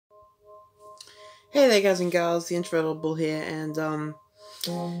Hey there guys and gals, the Introverted Bull here, and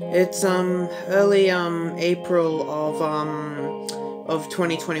it's early April of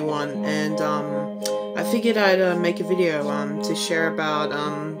 2021, and I figured I'd make a video to share about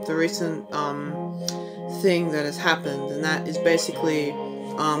the recent thing that has happened, and that is basically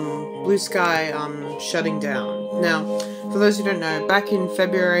Blue Sky shutting down. Now, for those who don't know, back in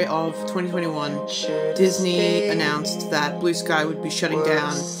February of 2021, Disney announced that Blue Sky would be shutting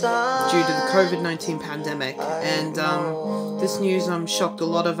down due to the COVID-19 pandemic, and this news shocked a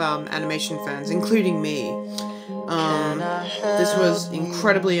lot of animation fans, including me. This was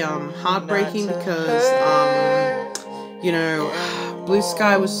incredibly heartbreaking because Blue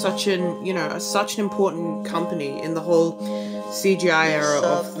Sky was such an important company in the whole CGI era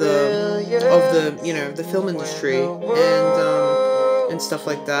of the film industry and stuff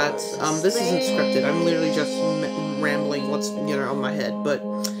like that. This isn't scripted. I'm literally just rambling what's on my head, but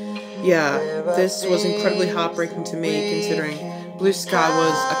yeah, this was incredibly heartbreaking to me, considering Blue Sky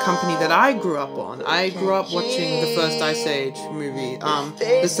was a company that I grew up on. I grew up watching the first Ice Age movie,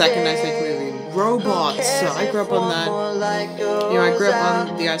 the second Ice Age movie, Robots. So I grew up on that. I grew up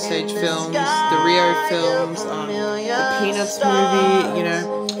on the Ice Age films, the Rio films, the Peanuts movie.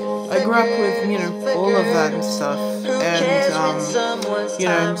 I grew up with all of that and stuff.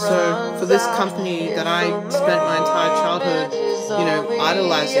 And so for this company that I spent my entire childhood,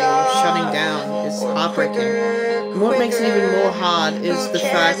 idolizing, shutting down is heartbreaking. And what makes it even more hard is the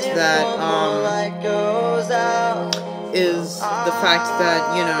fact that,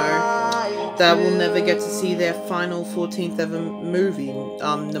 that we'll never get to see their final 14th ever movie,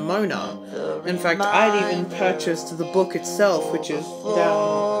 Nimona. In fact, I'd even purchased the book itself, which is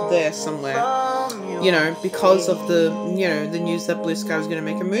down there somewhere, because of the news that Blue Sky was going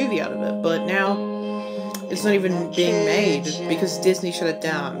to make a movie out of it. But now it's not even being made because Disney shut it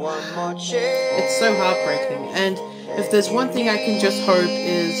down. It's so heartbreaking. And if there's one thing I can just hope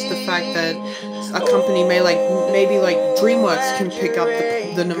is the fact that a company maybe DreamWorks can pick up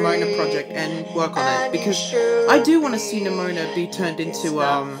the Nimona project and work on it, because I do want to see Nimona be turned into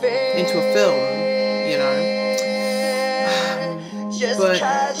a film, But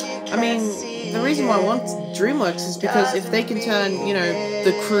I mean, the reason why I want DreamWorks is because if they can turn,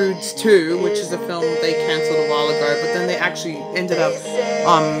 The Croods 2, which is a film they cancelled a while ago, but then they actually ended up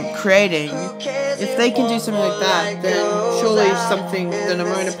creating, if they can do something like that, then surely the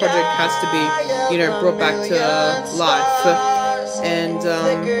Nimona project has to be, brought back to life. And,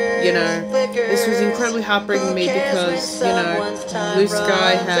 this was incredibly heartbreaking to me because, Blue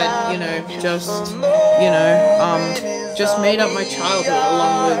Sky had, just made up my childhood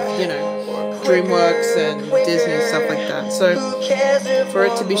along with, DreamWorks and Disney and stuff like that. So for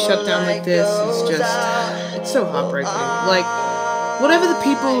it to be shut down like this is it's so heartbreaking. Whatever the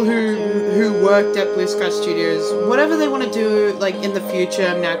people who worked at Blue Sky Studios, whatever they want to do, in the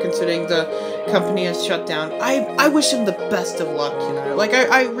future, now considering the company has shut down, I wish them the best of luck,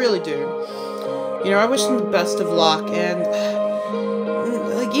 I really do. I wish them the best of luck, and,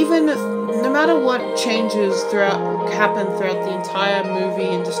 even no matter what changes happen throughout the entire movie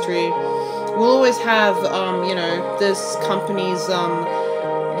industry, we'll always have, this company's,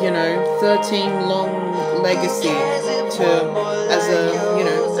 13 long legacy as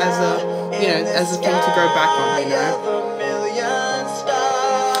a thing to go back on,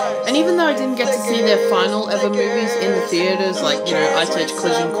 And even though I didn't get to see their final ever movies in the theaters, Ice Age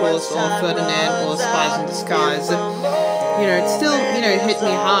Collision Course or Ferdinand or Spies in Disguise, it still, hit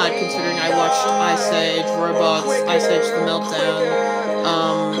me hard, considering I watched Ice Age, Robots, Ice Age The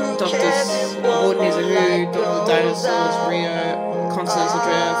Meltdown, Dr. Horton is a Who, Dr. Dinosaurs, Rio, Constance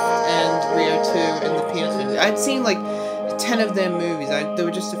Adrift, and Rio 2, and the Peanuts movie. I'd seen, 10 of their movies. There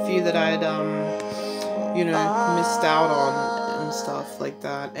were just a few that I'd, missed out on and stuff like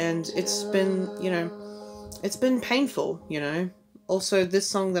that. And it's been, it's been painful, Also, this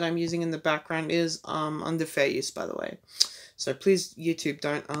song that I'm using in the background is under fair use, by the way. So please, YouTube,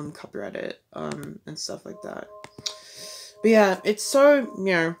 don't copyright it and stuff like that. But yeah, it's so,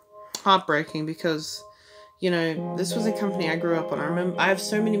 heartbreaking because, this was a company I grew up on. I have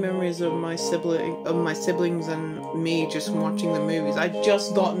so many memories of my siblings and me just watching the movies. I'd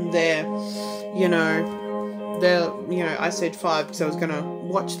just gotten their Ice Age 5 because I was gonna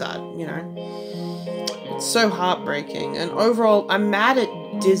watch that, It's so heartbreaking, and overall, I'm mad at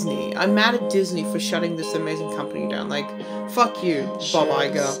Disney. I'm mad at Disney for shutting this amazing company down. Fuck you, Bob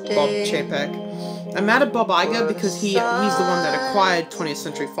Chapek. I'm mad at Bob Iger because he's the one that acquired 20th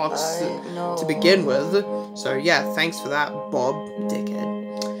Century Fox to begin with. So yeah, thanks for that, Bob, dickhead.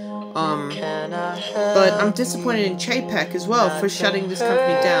 But I'm disappointed in Chapek as well for shutting this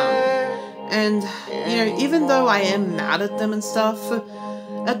company down. And, you know, even though I am mad at them and stuff,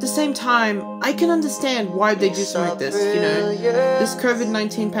 at the same time, I can understand why they do something like this, you know. This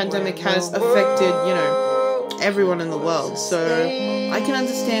COVID-19 pandemic has affected, you know, everyone in the world, so I can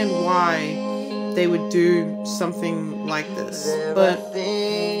understand why they would do something like this. But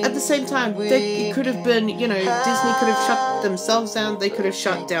at the same time, it could have been, you know, Disney could have shut themselves down, they could have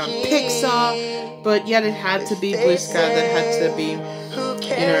shut down Pixar, but yet it had to be Blue Sky that had to be,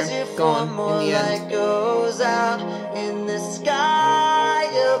 you know, gone in the end. In the sky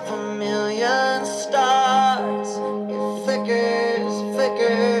of a million stars, it flickers,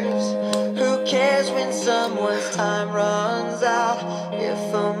 flickers. Who cares when someone's time runs out?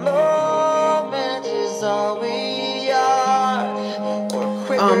 If a moment is all we are, or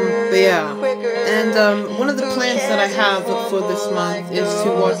quicker, but yeah, quicker. And one of the plans that I have for this month is to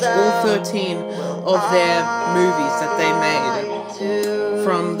watch all 13 of their movies that they made.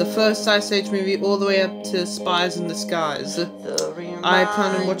 From the first Ice Age movie all the way up to Spies in Disguise. I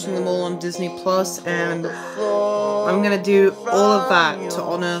plan on watching them all on Disney Plus, and I'm gonna do all of that to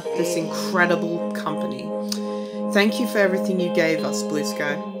honor this incredible company. Thank you for everything you gave us, Blue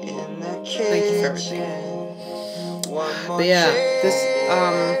Sky. Thank you for everything. But yeah, this,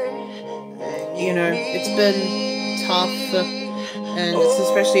 you know, it's been tough, and it's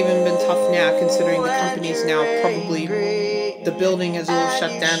especially even been tough now, considering the company's now probably, the building has all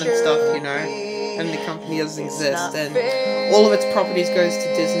shut down and stuff, you know, and the company doesn't exist, and all of its properties goes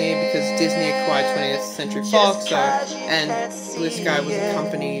to Disney because Disney acquired 20th Century Fox, and Blue Sky was a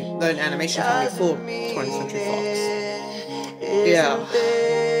company, an animation company for 20th Century Fox.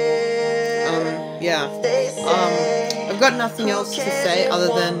 I've got nothing else to say other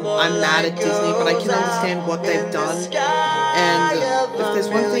than I'm mad at Disney, but I can understand what they've done, and if there's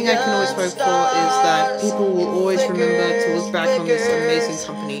one thing I can always hope for is that people will always remember to look back on this amazing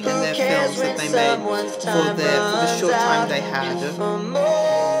company and their films that they made for the short time they had.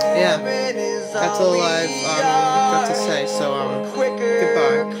 Yeah, that's all I've got to say, so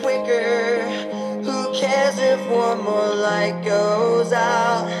goodbye. Who cares if one more light goes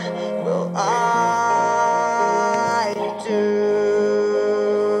out? Well,